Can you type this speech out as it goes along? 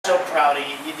so proud of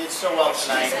you. You did so well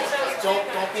tonight. Don't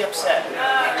be upset.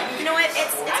 You know what?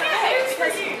 It's okay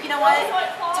because you know what?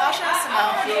 Tasha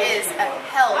Simone is a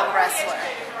hell of a wrestler,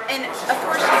 and of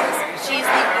course she's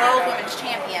the World Women's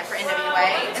Champion for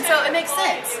NWA, and so it makes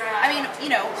sense. I mean, you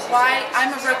know, why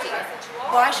I'm a rookie.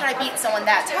 Why should I beat someone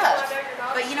that tough?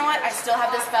 But you know what? I still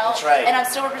have this belt, that's right. And I'm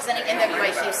still representing NWA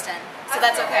Houston, so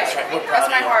that's okay. That's right. We're proud that's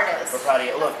of my you. heart is. We're proud of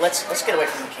you. Look, let's get away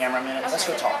from the camera a minute. Okay. Let's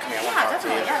go talk. Come here. Yeah, We'll talk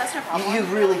definitely. to you. Yeah, that's no problem. You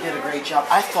really did a great job.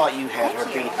 I thought you had her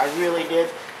beat. I really did.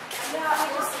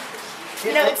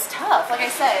 You know, it's tough. Like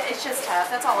I said, it's just tough.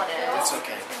 That's all it is. It's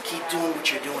okay. Keep doing what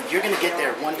you're doing. You're gonna get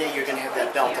there. One day you're gonna have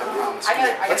that belt. I promise.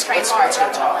 Let's go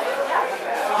talk.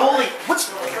 Holy, what's?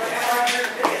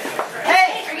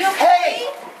 Hey! Are you okay?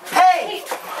 Hey!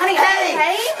 Honey, Hey!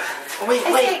 hey! Wait!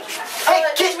 Hey,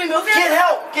 get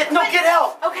help! Get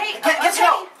help! Okay, Get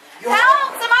help! Help!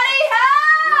 Somebody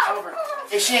help! You're over.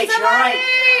 Hey, Shake, you alright?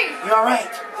 You alright?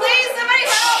 Please, somebody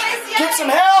help! Get some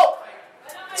help!